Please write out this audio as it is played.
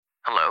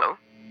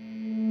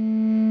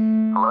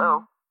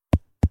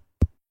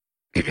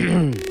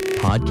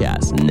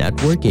Podcast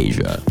Network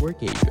Asia.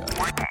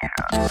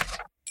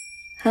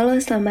 Halo,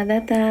 selamat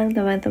datang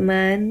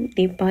teman-teman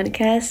di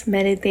podcast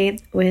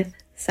Meditate with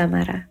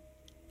Samara.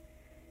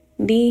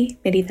 Di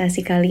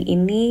meditasi kali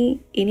ini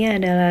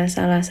adalah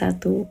salah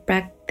satu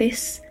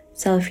practice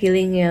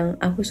self-healing yang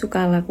aku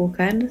suka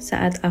lakukan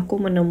saat aku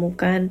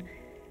menemukan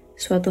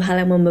suatu hal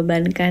yang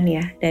membebankan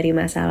ya dari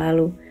masa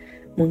lalu.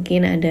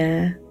 Mungkin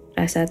ada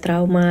rasa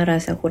trauma,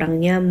 rasa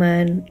kurang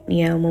nyaman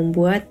yang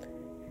membuat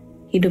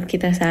hidup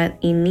kita saat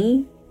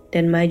ini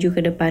dan maju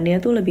ke depannya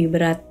tuh lebih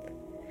berat.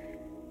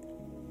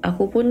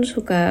 Aku pun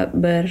suka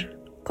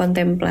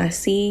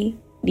berkontemplasi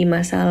di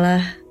masa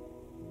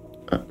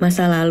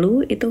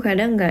lalu itu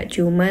kadang gak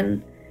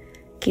cuman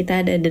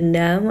kita ada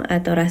dendam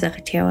atau rasa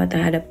kecewa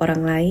terhadap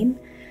orang lain,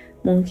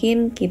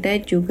 mungkin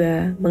kita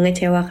juga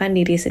mengecewakan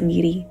diri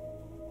sendiri.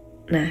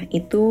 Nah,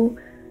 itu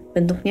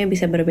bentuknya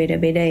bisa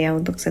berbeda-beda ya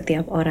untuk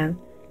setiap orang.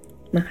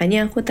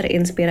 Makanya aku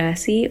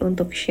terinspirasi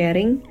untuk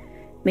sharing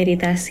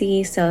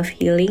meditasi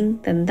self-healing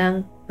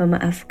tentang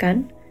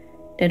memaafkan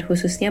dan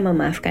khususnya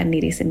memaafkan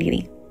diri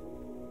sendiri.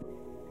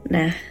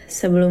 Nah,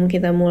 sebelum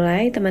kita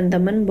mulai,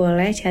 teman-teman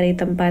boleh cari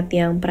tempat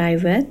yang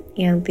private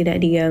yang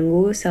tidak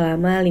diganggu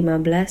selama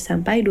 15-20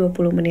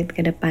 menit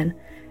ke depan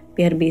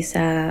biar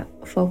bisa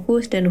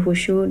fokus dan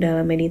khusyuk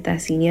dalam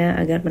meditasinya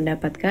agar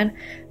mendapatkan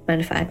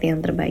manfaat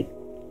yang terbaik.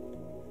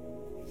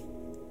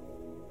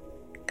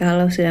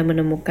 Kalau sudah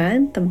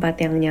menemukan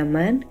tempat yang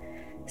nyaman,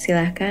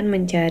 silahkan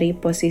mencari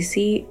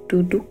posisi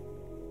duduk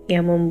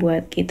yang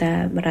membuat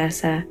kita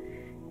merasa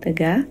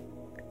tegak,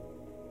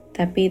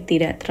 tapi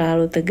tidak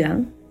terlalu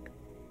tegang.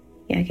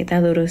 Ya, kita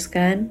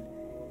luruskan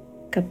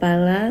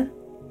kepala,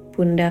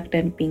 pundak,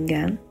 dan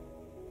pinggang.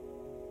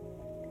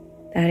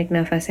 Tarik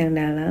nafas yang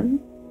dalam.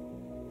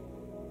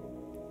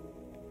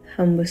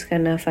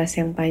 Hembuskan nafas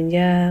yang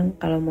panjang.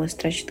 Kalau mau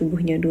stretch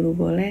tubuhnya dulu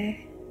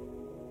boleh.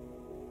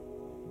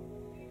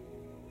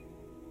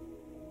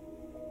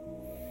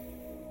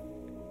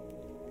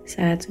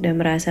 Saat sudah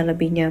merasa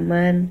lebih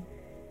nyaman,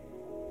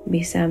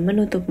 bisa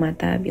menutup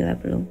mata bila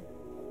belum.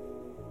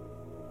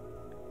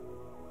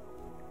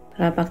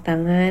 Telapak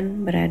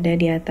tangan berada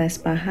di atas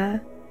paha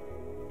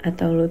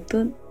atau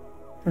lutut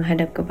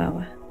menghadap ke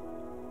bawah.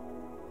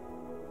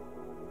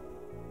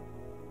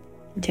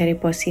 Mencari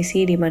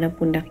posisi di mana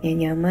pundaknya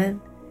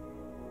nyaman,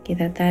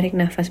 kita tarik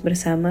nafas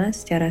bersama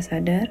secara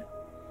sadar,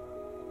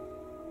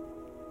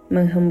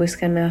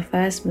 menghembuskan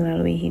nafas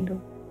melalui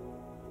hidung.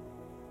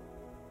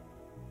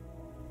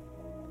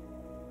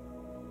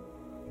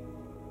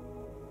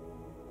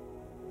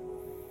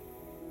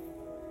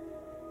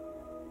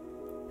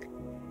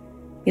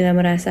 Bila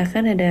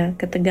merasakan ada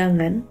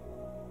ketegangan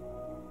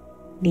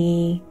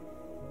di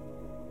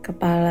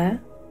kepala,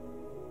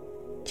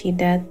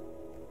 jidat,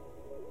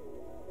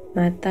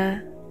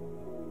 mata,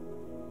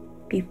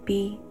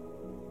 pipi,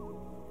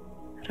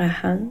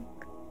 rahang,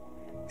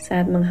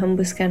 saat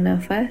menghembuskan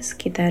nafas,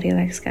 kita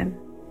rilekskan.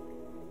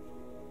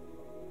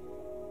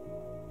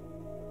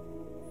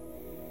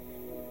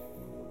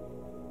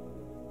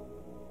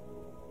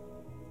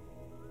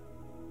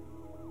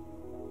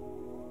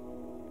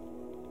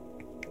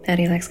 Kita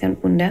rilekskan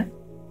pundak,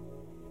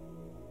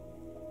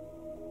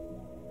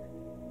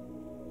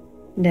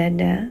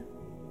 dada,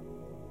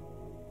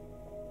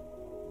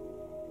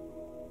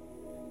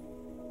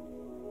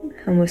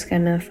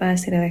 hembuskan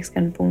nafas,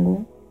 rilekskan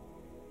punggung,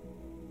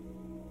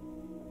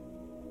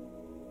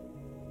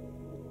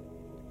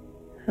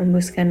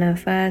 hembuskan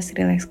nafas,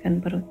 rilekskan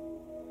perut.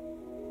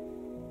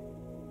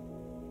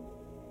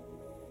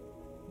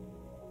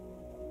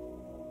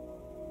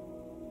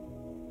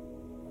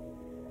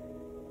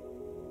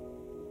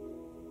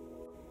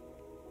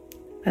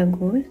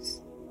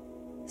 Bagus.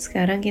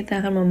 Sekarang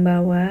kita akan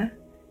membawa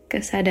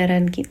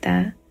kesadaran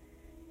kita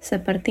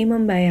seperti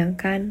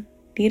membayangkan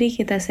diri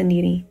kita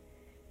sendiri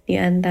di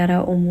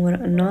antara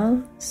umur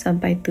 0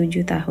 sampai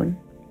 7 tahun.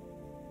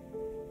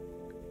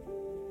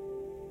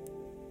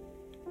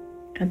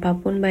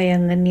 Apapun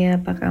bayangannya,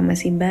 apakah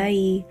masih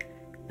bayi,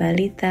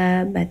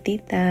 balita,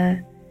 batita,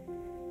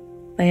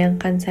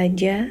 bayangkan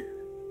saja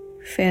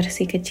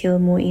versi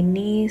kecilmu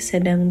ini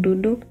sedang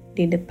duduk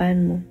di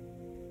depanmu.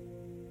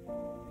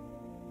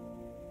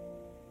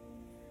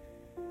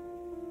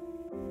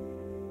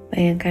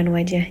 Bayangkan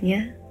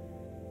wajahnya,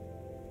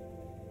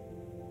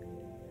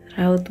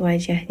 raut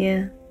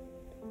wajahnya,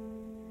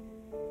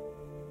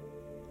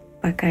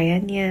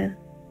 pakaiannya,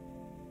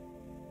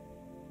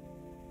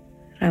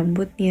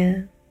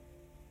 rambutnya.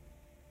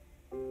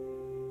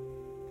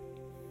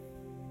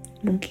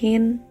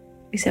 Mungkin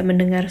bisa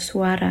mendengar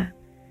suara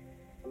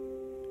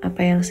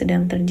apa yang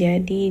sedang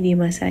terjadi di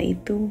masa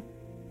itu.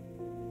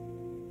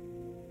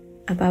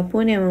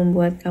 Apapun yang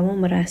membuat kamu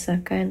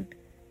merasakan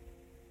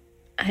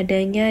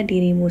adanya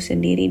dirimu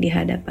sendiri di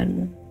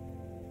hadapanmu.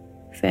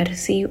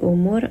 Versi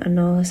umur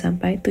 0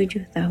 sampai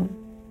 7 tahun.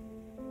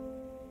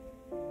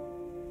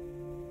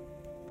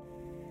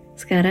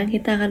 Sekarang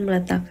kita akan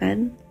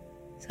meletakkan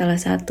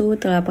salah satu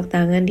telapak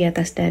tangan di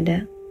atas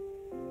dada.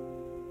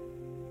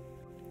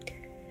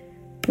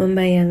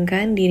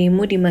 Membayangkan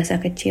dirimu di masa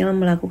kecil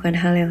melakukan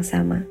hal yang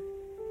sama.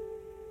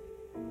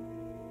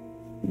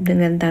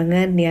 Dengan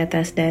tangan di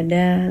atas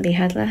dada,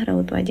 lihatlah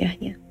raut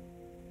wajahnya.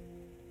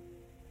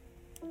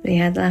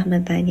 Lihatlah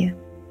matanya.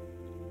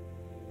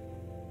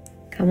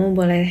 Kamu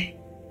boleh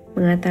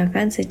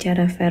mengatakan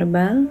secara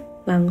verbal,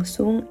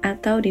 langsung,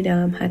 atau di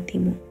dalam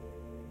hatimu.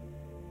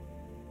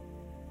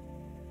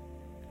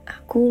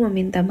 Aku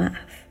meminta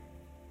maaf.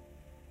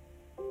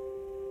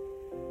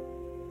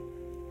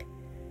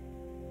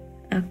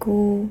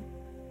 Aku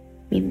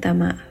minta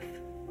maaf.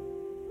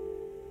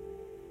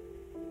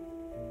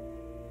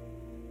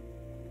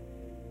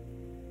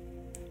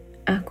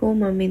 Aku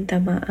meminta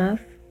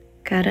maaf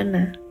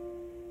karena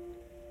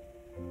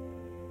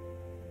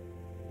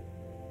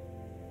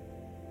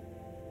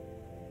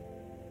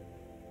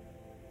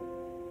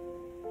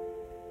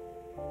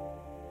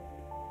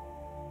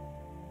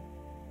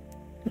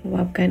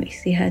luapkan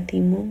isi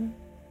hatimu.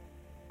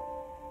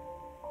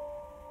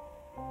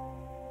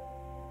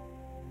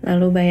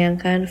 Lalu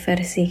bayangkan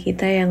versi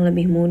kita yang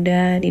lebih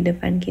muda di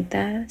depan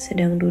kita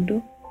sedang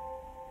duduk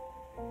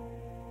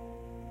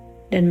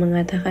dan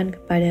mengatakan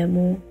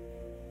kepadamu,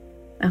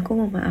 aku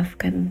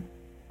memaafkanmu.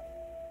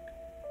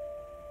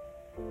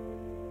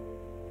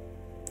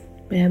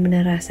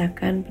 Benar-benar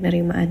rasakan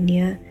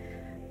penerimaannya,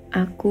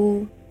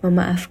 aku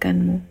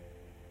memaafkanmu.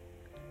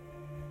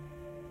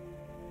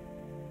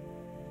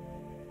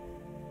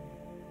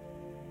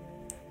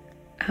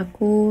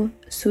 Aku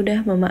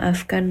sudah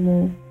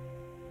memaafkanmu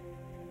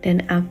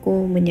dan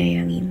aku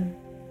menyayangimu.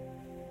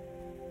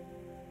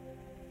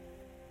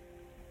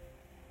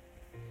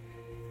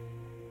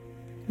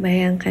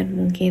 Bayangkan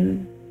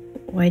mungkin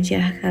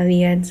wajah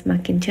kalian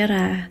semakin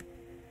cerah,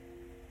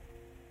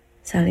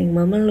 saling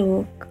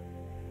memeluk,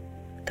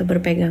 atau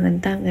berpegangan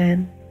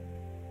tangan.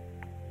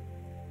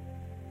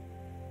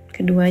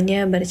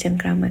 Keduanya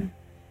bercengkraman.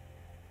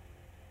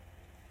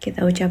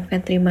 Kita ucapkan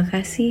terima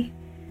kasih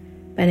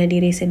pada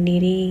diri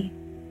sendiri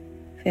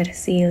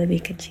versi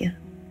lebih kecil.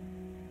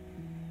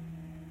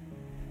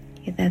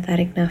 Kita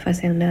tarik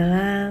nafas yang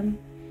dalam,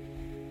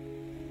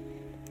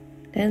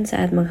 dan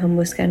saat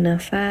menghembuskan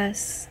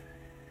nafas,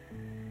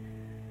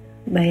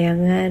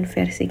 bayangan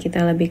versi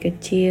kita lebih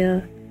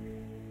kecil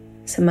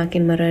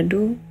semakin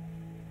meredup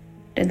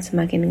dan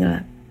semakin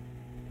gelap.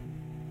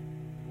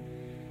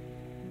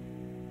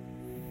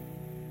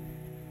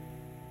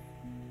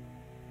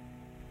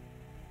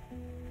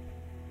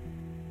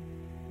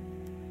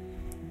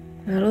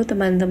 Lalu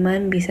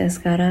teman-teman bisa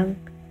sekarang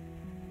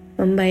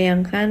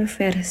membayangkan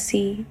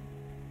versi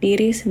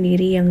diri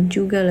sendiri yang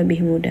juga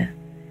lebih muda.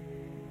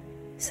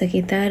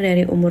 Sekitar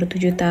dari umur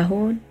 7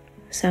 tahun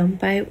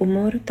sampai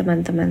umur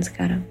teman-teman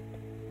sekarang.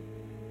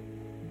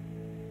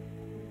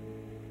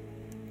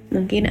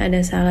 Mungkin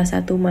ada salah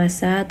satu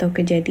masa atau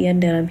kejadian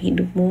dalam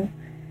hidupmu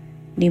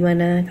di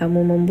mana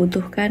kamu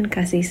membutuhkan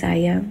kasih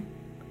sayang,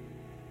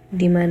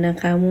 di mana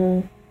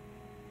kamu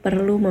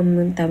perlu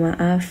meminta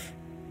maaf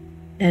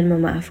dan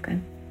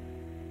memaafkan.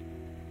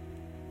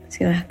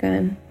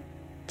 Silahkan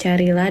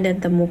carilah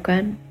dan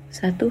temukan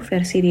satu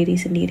versi diri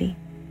sendiri.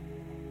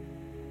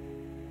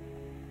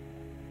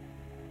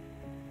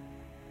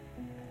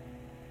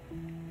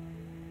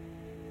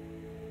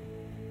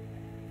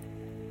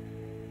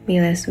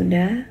 Bila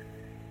sudah,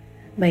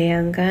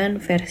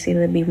 bayangkan versi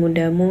lebih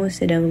mudamu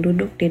sedang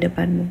duduk di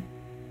depanmu.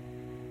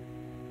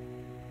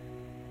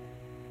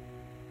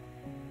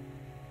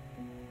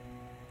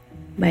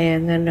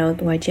 Bayangkan raut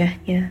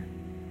wajahnya,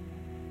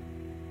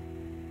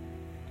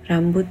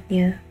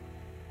 rambutnya,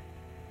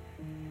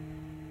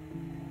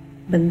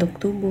 bentuk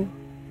tubuh.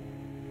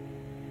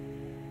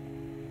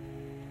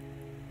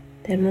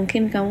 Dan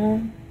mungkin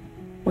kamu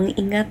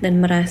mengingat dan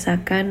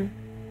merasakan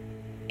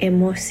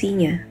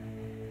emosinya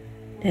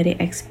dari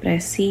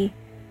ekspresi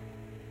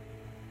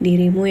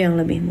dirimu yang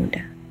lebih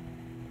muda.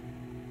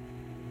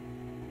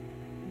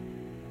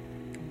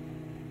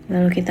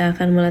 Lalu kita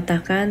akan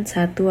meletakkan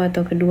satu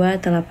atau kedua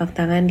telapak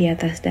tangan di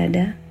atas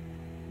dada.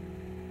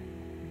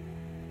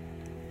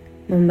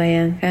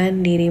 Membayangkan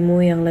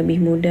dirimu yang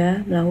lebih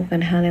muda melakukan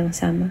hal yang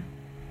sama.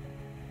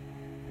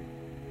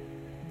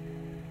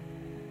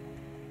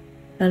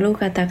 Lalu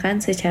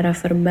katakan secara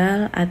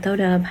verbal atau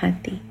dalam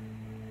hati.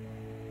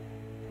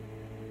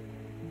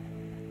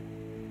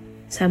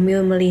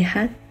 Sambil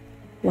melihat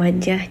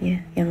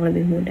wajahnya yang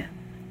lebih muda.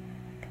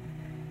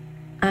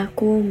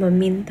 Aku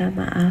meminta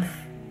maaf.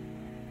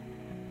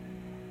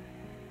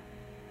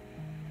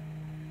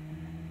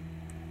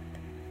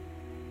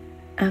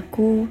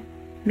 Aku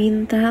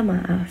minta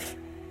maaf.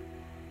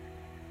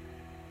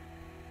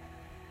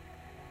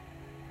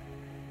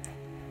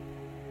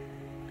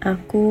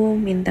 Aku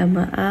minta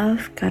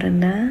maaf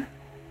karena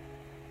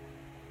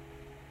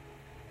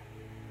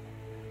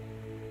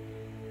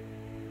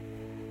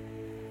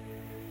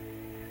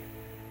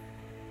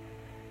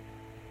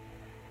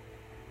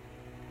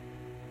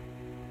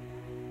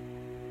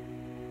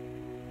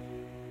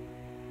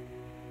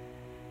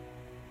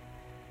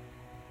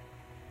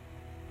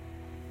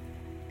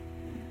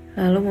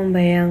lalu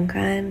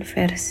membayangkan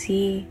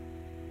versi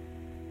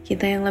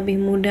Kita yang lebih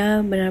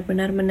muda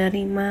benar-benar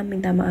menerima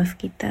minta maaf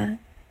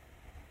kita.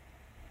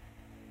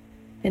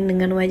 Dan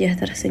dengan wajah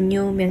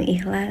tersenyum yang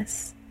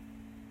ikhlas,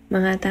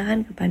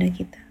 mengatakan kepada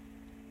kita,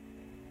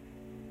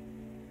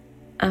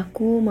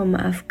 "Aku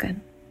memaafkan."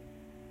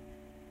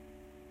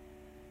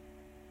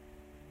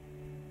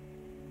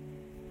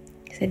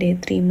 Bisa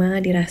diterima,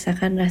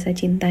 dirasakan rasa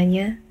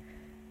cintanya.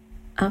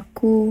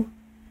 Aku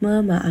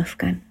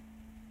memaafkan.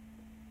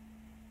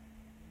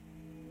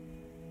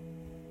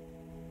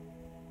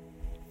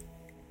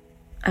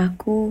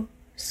 Aku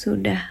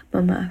sudah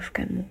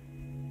memaafkanmu.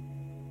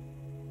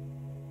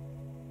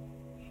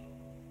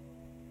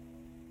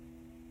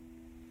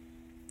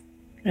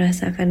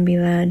 Rasakan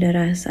bila ada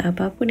rasa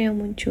apapun yang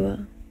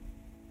muncul.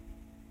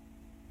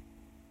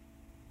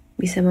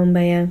 Bisa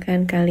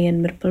membayangkan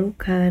kalian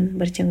berpelukan,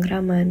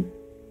 bercengkraman.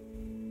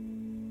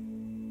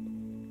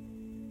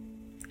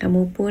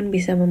 Kamu pun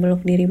bisa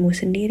memeluk dirimu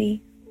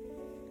sendiri.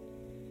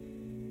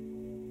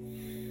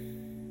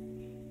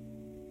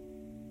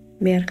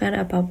 Biarkan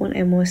apapun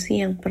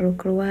emosi yang perlu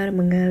keluar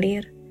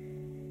mengalir,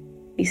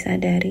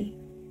 disadari.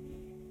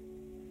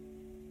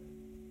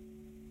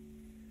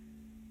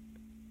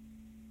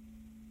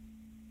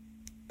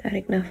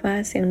 Tarik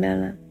nafas yang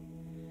dalam.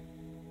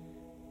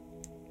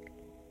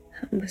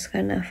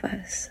 Hembuskan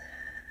nafas.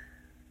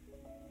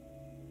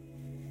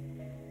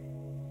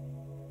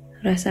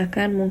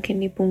 Rasakan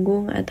mungkin di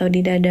punggung atau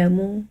di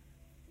dadamu.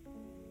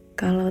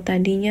 Kalau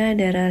tadinya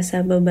ada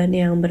rasa beban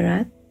yang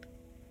berat,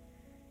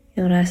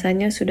 yang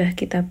rasanya sudah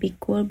kita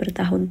pikul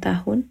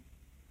bertahun-tahun,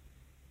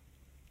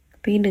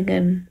 tapi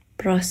dengan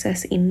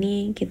proses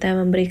ini kita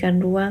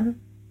memberikan ruang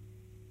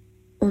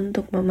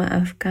untuk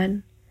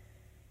memaafkan,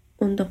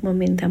 untuk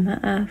meminta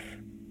maaf,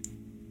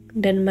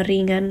 dan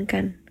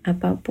meringankan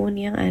apapun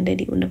yang ada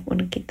di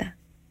unek-unek kita.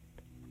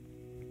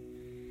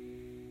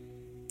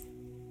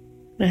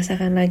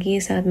 Rasakan lagi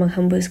saat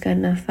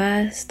menghembuskan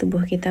nafas,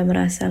 tubuh kita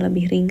merasa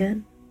lebih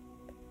ringan.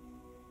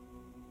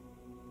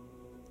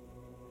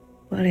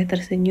 Boleh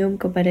tersenyum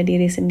kepada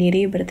diri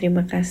sendiri,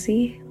 berterima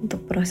kasih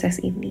untuk proses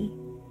ini.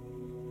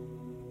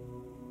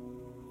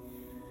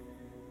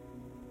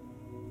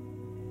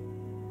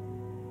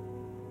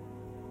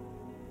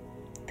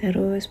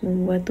 Terus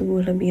membuat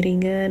tubuh lebih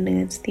ringan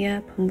dengan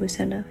setiap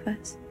hembusan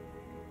nafas.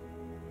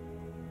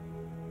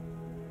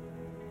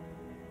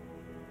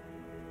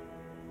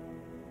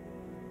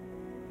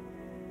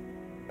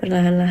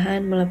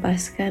 Perlahan-lahan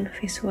melepaskan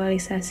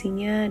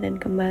visualisasinya dan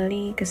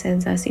kembali ke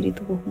sensasi di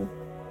tubuhmu.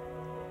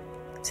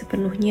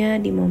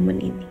 Sepenuhnya di momen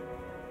ini.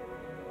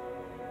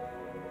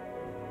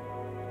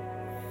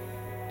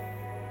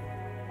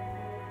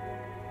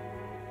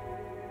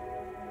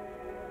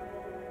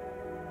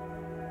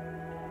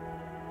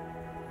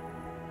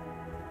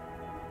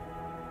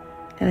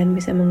 Kalian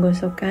bisa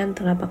menggosokkan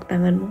telapak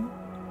tanganmu.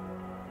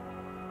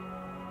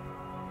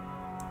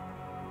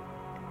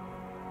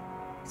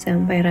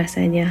 Sampai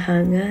rasanya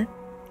hangat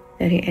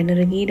dari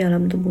energi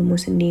dalam tubuhmu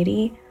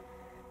sendiri.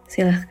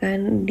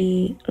 Silahkan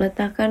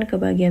diletakkan ke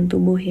bagian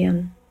tubuh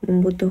yang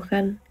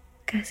membutuhkan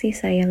kasih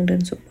sayang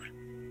dan support.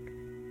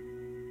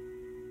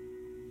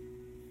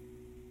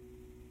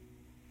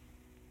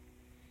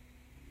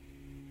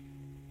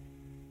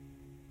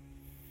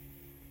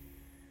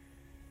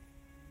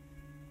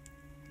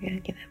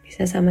 Ya, kita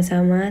bisa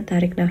sama-sama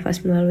tarik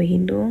nafas melalui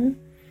hidung,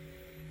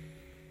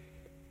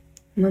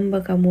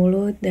 membuka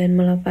mulut dan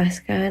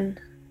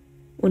melepaskan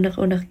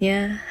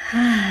unek-uneknya.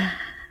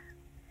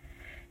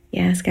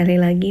 Ya, sekali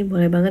lagi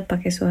boleh banget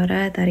pakai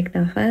suara tarik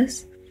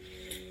nafas.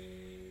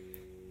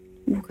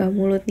 Buka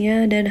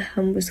mulutnya dan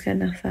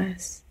hembuskan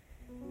nafas.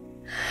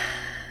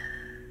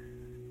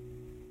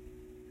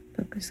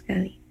 Bagus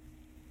sekali.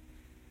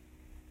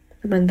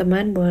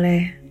 Teman-teman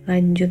boleh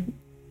lanjut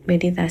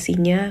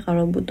meditasinya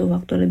kalau butuh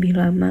waktu lebih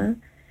lama.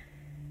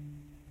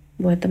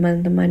 Buat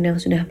teman-teman yang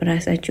sudah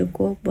merasa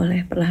cukup,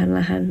 boleh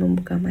perlahan-lahan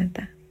membuka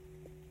mata.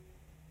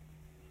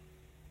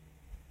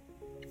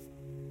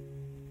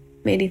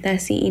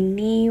 Meditasi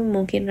ini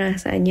mungkin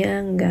rasanya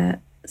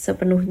nggak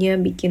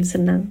sepenuhnya bikin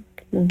senang.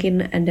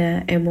 Mungkin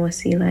ada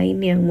emosi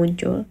lain yang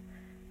muncul.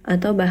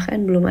 Atau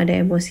bahkan belum ada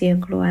emosi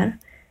yang keluar.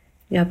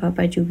 Nggak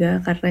apa-apa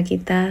juga karena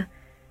kita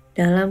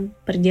dalam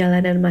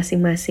perjalanan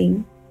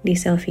masing-masing di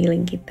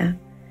self-healing kita.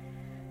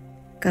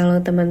 Kalau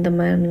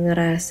teman-teman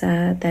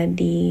ngerasa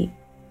tadi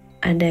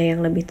ada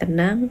yang lebih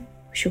tenang,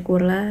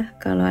 syukurlah.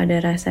 Kalau ada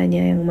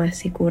rasanya yang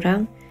masih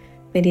kurang,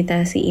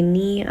 meditasi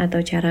ini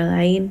atau cara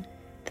lain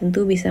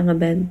tentu bisa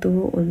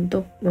ngebantu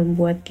untuk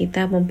membuat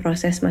kita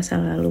memproses masa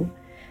lalu.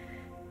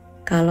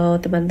 Kalau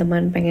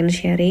teman-teman pengen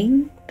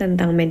sharing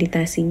tentang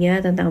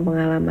meditasinya, tentang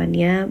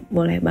pengalamannya,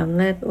 boleh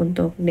banget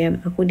untuk DM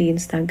aku di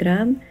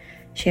Instagram,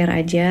 share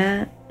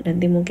aja,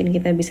 nanti mungkin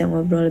kita bisa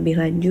ngobrol lebih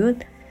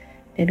lanjut.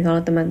 Dan kalau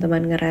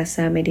teman-teman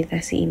ngerasa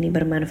meditasi ini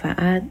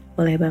bermanfaat,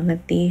 boleh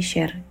banget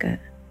di-share ke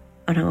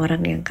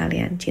orang-orang yang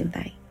kalian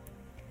cintai.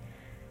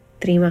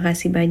 Terima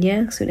kasih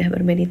banyak sudah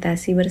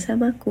bermeditasi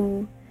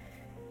bersamaku.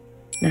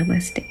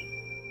 Namaste.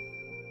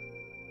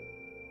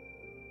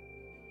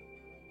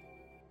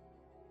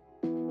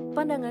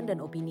 Pandangan pikiran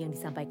dan opini yang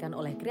disampaikan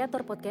oleh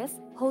kreator podcast,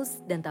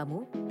 host, dan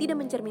tamu tidak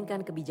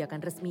mencerminkan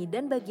kebijakan resmi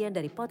dan bagian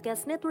dari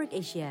Podcast Network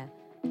Asia.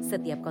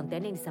 Setiap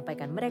konten yang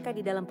disampaikan mereka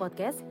di dalam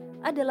podcast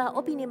adalah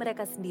opini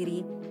mereka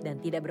sendiri dan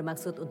tidak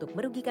bermaksud untuk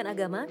merugikan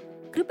agama,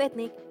 grup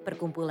etnik,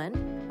 perkumpulan,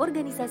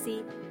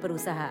 organisasi,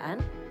 perusahaan,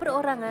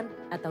 perorangan,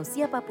 atau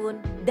siapapun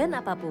dan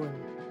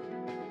apapun.